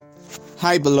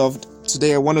Hi, beloved.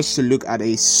 Today I want us to look at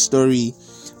a story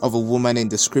of a woman in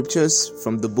the scriptures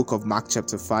from the book of Mark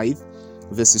chapter 5,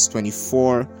 verses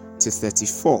 24 to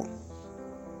 34.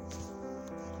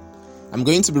 I'm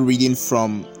going to be reading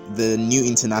from the New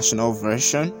International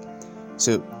Version,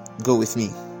 so go with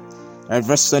me.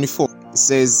 Verse 24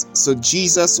 says, "So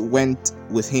Jesus went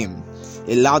with him.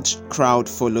 A large crowd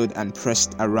followed and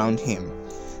pressed around him.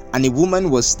 And a woman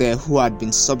was there who had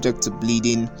been subject to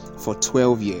bleeding for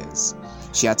 12 years.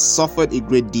 She had suffered a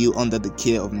great deal under the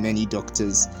care of many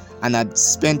doctors and had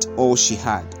spent all she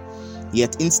had.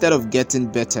 Yet instead of getting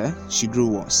better, she grew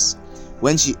worse.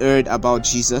 When she heard about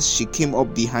Jesus, she came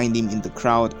up behind him in the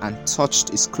crowd and touched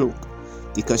his cloak,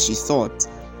 because she thought,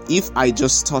 'If I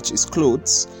just touch his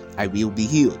clothes, I will be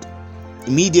healed.'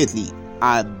 Immediately,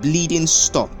 her bleeding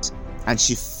stopped, and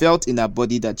she felt in her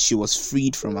body that she was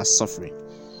freed from her suffering.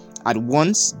 At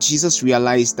once, Jesus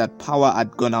realized that power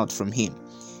had gone out from him.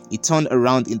 He turned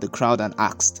around in the crowd and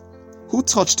asked, 'Who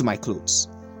touched my clothes?'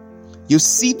 'You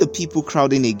see the people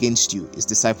crowding against you,' his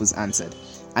disciples answered,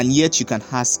 'and yet you can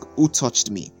ask, Who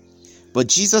touched me?' But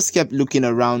Jesus kept looking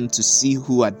around to see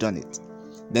who had done it.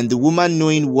 Then the woman,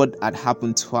 knowing what had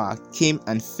happened to her, came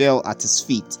and fell at his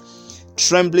feet.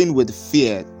 Trembling with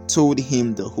fear, told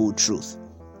him the whole truth.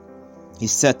 He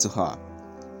said to her,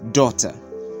 'Daughter,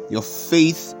 your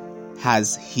faith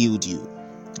has healed you.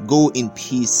 Go in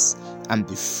peace and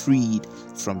be freed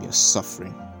from your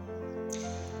suffering.'"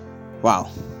 Wow,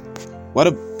 what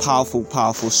a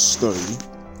powerful story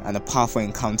and a powerful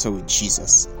encounter with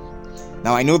Jesus.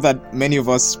 Now, I know that many of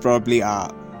us probably are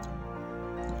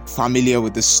familiar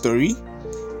with this story.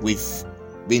 We've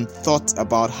been taught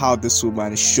about how this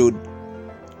woman showed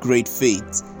great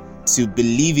faith to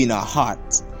believe in her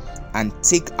heart and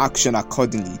take action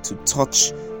accordingly to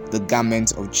touch the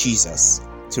garment of Jesus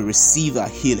to receive her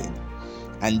healing.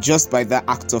 And just by that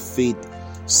act of faith,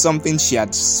 something she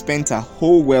had spent her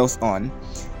whole wealth on,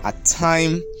 her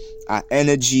time, her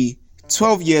energy,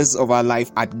 12 years of her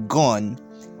life had gone,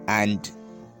 and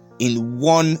in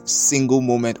one single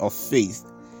moment of faith,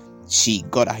 she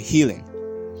got her healing.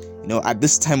 At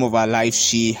this time of her life,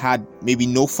 she had maybe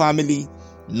no family,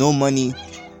 no money,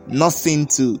 nothing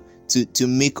to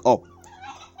make up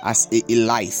as a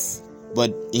life.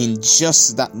 But in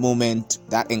just that moment,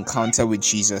 that encounter with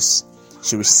Jesus,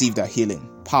 she received her healing.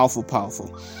 Powerful.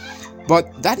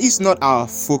 But that is not our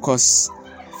focus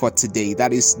for today.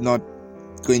 That is not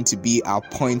going to be our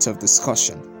point of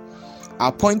discussion.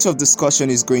 Our point of discussion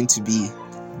is going to be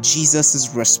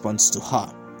Jesus' response to her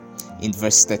in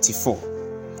verse 34.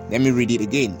 Let me read it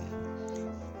again.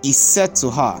 He said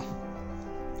to her,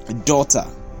 "Daughter,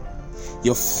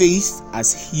 your faith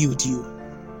has healed you.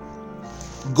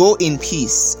 Go in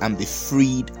peace and be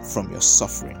freed from your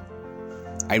suffering."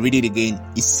 I read it again.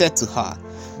 He said to her,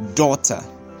 "Daughter,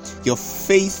 your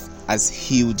faith has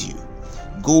healed you.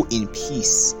 Go in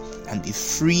peace and be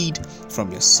freed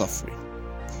from your suffering."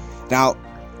 Now,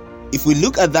 if we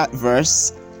look at that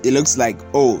verse, it looks like,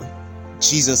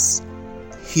 Jesus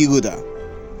healed her.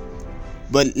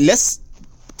 But let's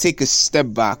take a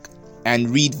step back and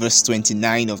read verse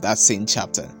 29 of that same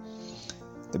chapter.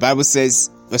 The Bible says,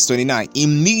 verse 29,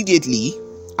 "Immediately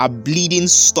her bleeding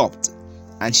stopped,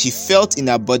 and she felt in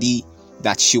her body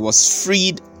that she was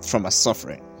freed from her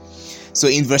suffering." So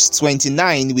in verse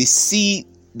 29, we see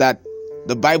that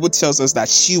the Bible tells us that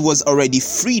she was already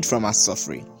freed from her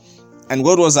suffering. And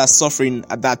what was her suffering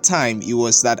at that time? It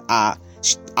was that her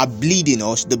bleeding,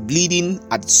 or the bleeding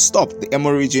had stopped, the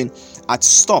hemorrhaging had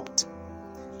stopped.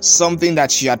 Something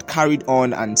that she had carried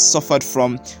on and suffered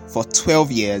from for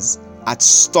 12 years had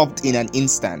stopped in an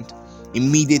instant.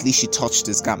 Immediately she touched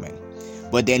his garment.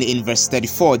 But then in verse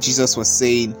 34, Jesus was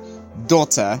saying,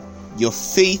 "Daughter, your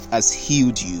faith has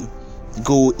healed you.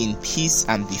 Go in peace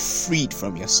and be freed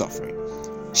from your suffering."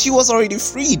 She was already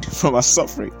freed from her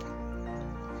suffering.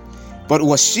 But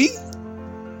was she?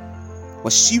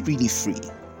 Was she really free?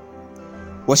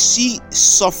 Was she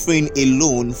suffering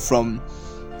alone from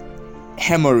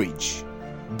hemorrhage,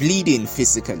 bleeding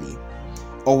physically?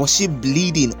 Or was she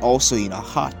bleeding also in her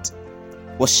heart?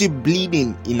 Was she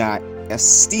bleeding in her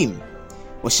esteem?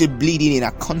 Was she bleeding in her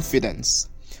confidence?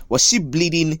 Was she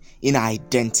bleeding in her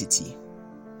identity?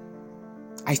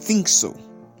 I think so.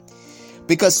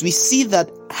 Because we see that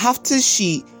after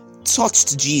she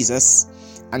touched Jesus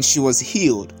and she was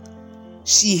healed,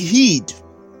 she hid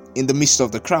in the midst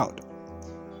of the crowd.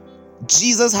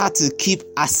 Jesus had to keep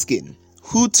asking,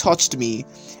 "Who touched me?"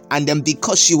 And then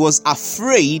because she was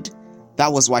afraid,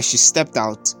 that was why she stepped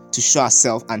out to show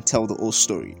herself and tell the whole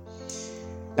story.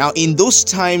 Now, in those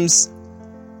times,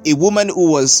 a woman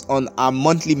who was on a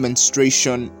monthly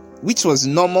menstruation which was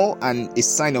normal and a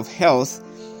sign of health,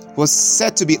 was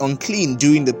said to be unclean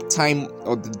during the time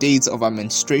or the days of her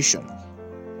menstruation.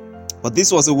 But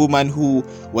this was a woman who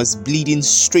was bleeding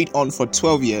straight on for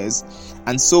 12 years,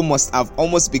 and so must have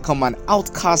almost become an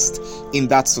outcast in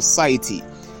that society.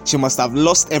 She must have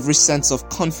lost every sense of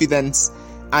confidence,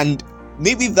 and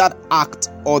maybe that act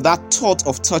or that thought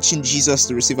of touching Jesus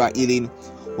to receive her healing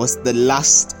was the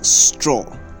last straw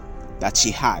that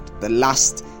she had, the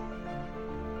last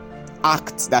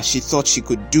act that she thought she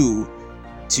could do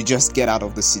to just get out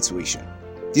of the situation.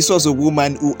 This was a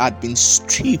woman who had been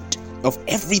stripped of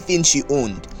everything she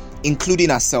owned, including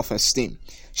her self-esteem.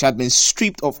 She had been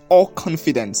stripped of all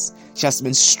confidence. She has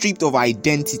been stripped of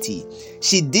identity.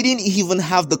 She didn't even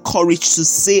have the courage to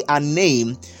say her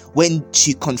name when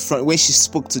she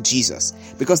spoke to Jesus,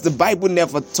 because the Bible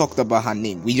never talked about her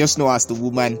name. We just know her as the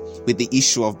woman with the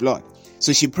issue of blood.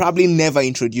 So she probably never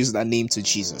introduced her name to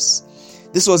Jesus.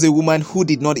 This was a woman who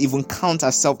did not even count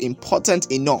herself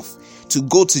important enough to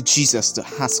go to Jesus to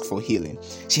ask for healing.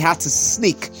 She had to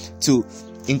sneak to,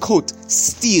 in quote,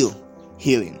 steal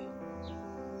healing.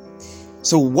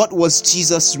 So what was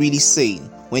Jesus really saying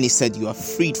when he said you are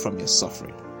freed from your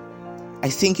suffering? I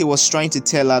think he was trying to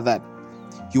tell her that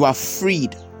you are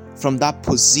freed from that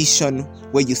position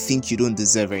where you think you don't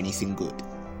deserve anything good.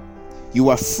 You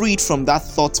are freed from that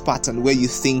thought pattern where you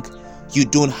think you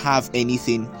don't have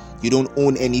anything, you don't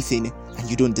own anything, and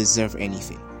you don't deserve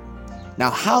anything. Now,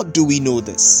 how do we know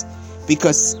this?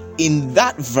 Because in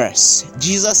that verse,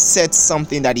 Jesus said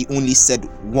something that he only said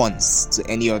once to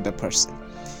any other person.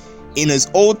 In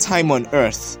his old time on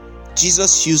earth,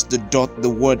 Jesus used the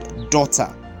word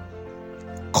daughter,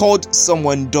 called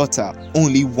someone daughter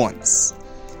only once,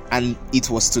 and it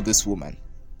was to this woman.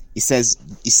 He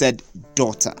said,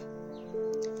 daughter,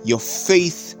 your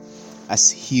faith has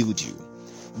healed you.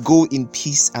 Go in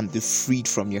peace and be freed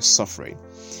from your suffering.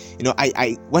 You know,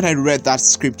 I when I read that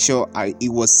scripture,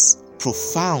 it was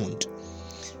profound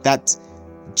that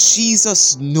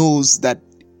Jesus knows that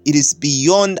it is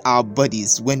beyond our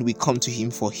bodies when we come to him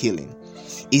for healing.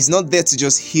 He's not there to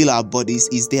just heal our bodies,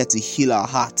 he's there to heal our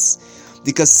hearts.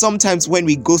 Because sometimes when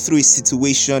we go through a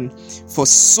situation for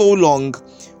so long,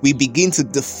 we begin to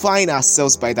define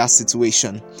ourselves by that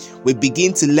situation. We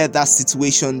begin to let that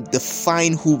situation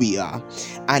define who we are.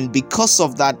 And because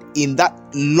of that, in that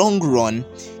long run,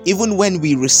 even when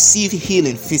we receive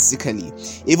healing physically,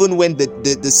 even when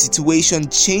the situation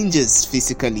changes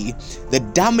physically, the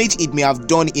damage it may have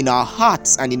done in our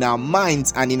hearts and in our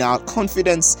minds and in our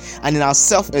confidence and in our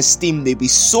self-esteem may be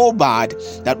so bad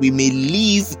that we may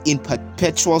live in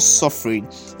perpetual suffering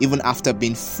even after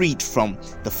being freed from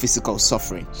the physical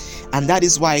suffering. And that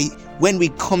is why when we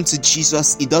come to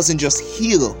Jesus, he doesn't just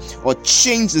heal or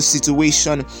change the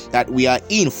situation that we are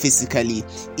in physically.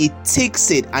 He takes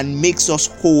it and makes us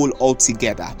whole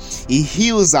altogether. He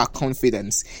heals our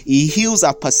confidence. He heals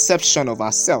our perception of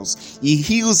ourselves. He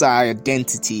heals our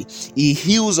identity. He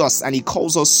heals us and he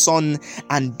calls us son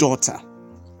and daughter.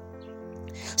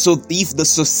 So if the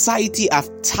society have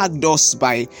tagged us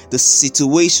by the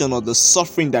situation or the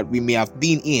suffering that we may have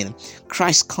been in,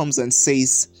 Christ comes and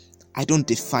says, I don't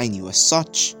define you as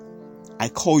such. I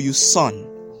call you son.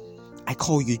 I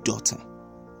call you daughter.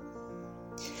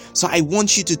 So I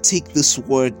want you to take this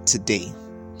word today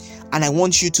and I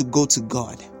want you to go to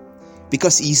God,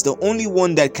 because he's the only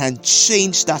one that can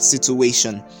change that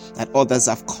situation that others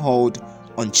have called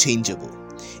unchangeable.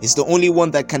 It's the only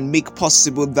one that can make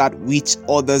possible that which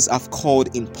others have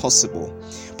called impossible.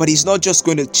 But he's not just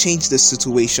going to change the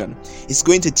situation. He's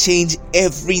going to change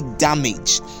every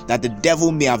damage that the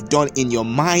devil may have done in your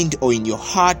mind or in your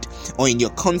heart or in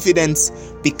your confidence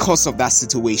because of that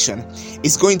situation.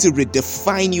 He's going to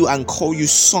redefine you and call you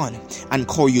son and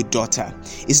call you daughter.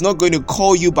 He's not going to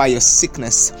call you by your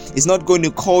sickness. He's not going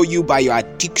to call you by your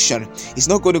addiction. He's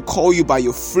not going to call you by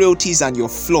your frailties and your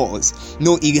flaws.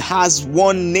 No, he has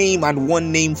one name and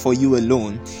one name for you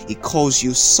alone. He calls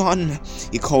you son.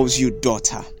 He calls you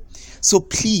daughter. So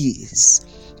please,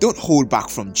 don't hold back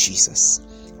from Jesus.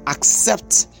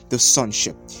 Accept the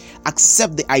sonship.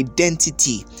 Accept the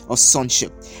identity of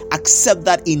sonship. Accept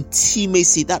that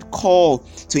intimacy, that call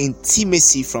to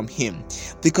intimacy from him.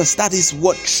 Because that is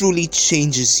what truly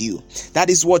changes you.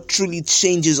 That is what truly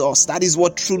changes us. That is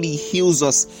what truly heals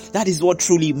us. That is what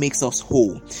truly makes us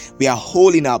whole. We are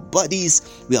whole in our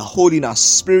bodies, we are whole in our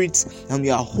spirits, and we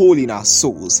are whole in our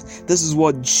souls. This is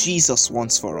what Jesus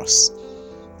wants for us.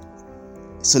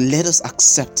 So let us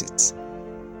accept it.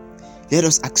 Let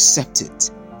us accept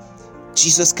it.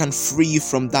 Jesus can free you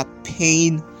from that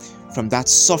pain, from that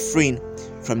suffering,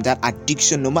 from that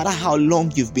addiction, no matter how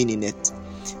long you've been in it.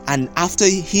 And after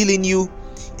healing you,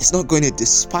 It's not going to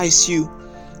despise you.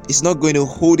 It's not going to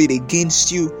hold it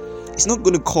against you. It's not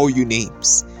going to call you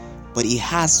names. But He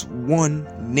has one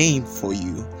name for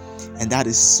you, and that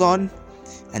is son,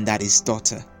 and that is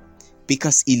daughter.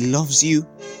 Because He loves you,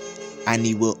 and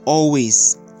He will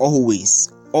always,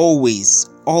 always, always,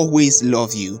 always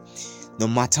love you, no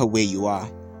matter where you are,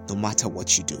 no matter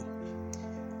what you do.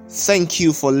 Thank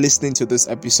you for listening to this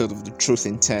episode of The Truth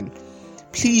in 10.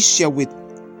 Please share with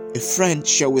a friend,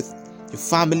 share with your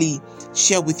family,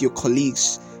 share with your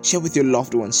colleagues, share with your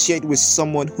loved ones, share it with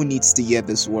someone who needs to hear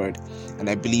this word. And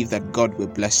I believe that God will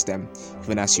bless them,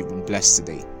 even as you've been blessed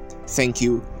today. Thank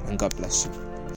you, and God bless you.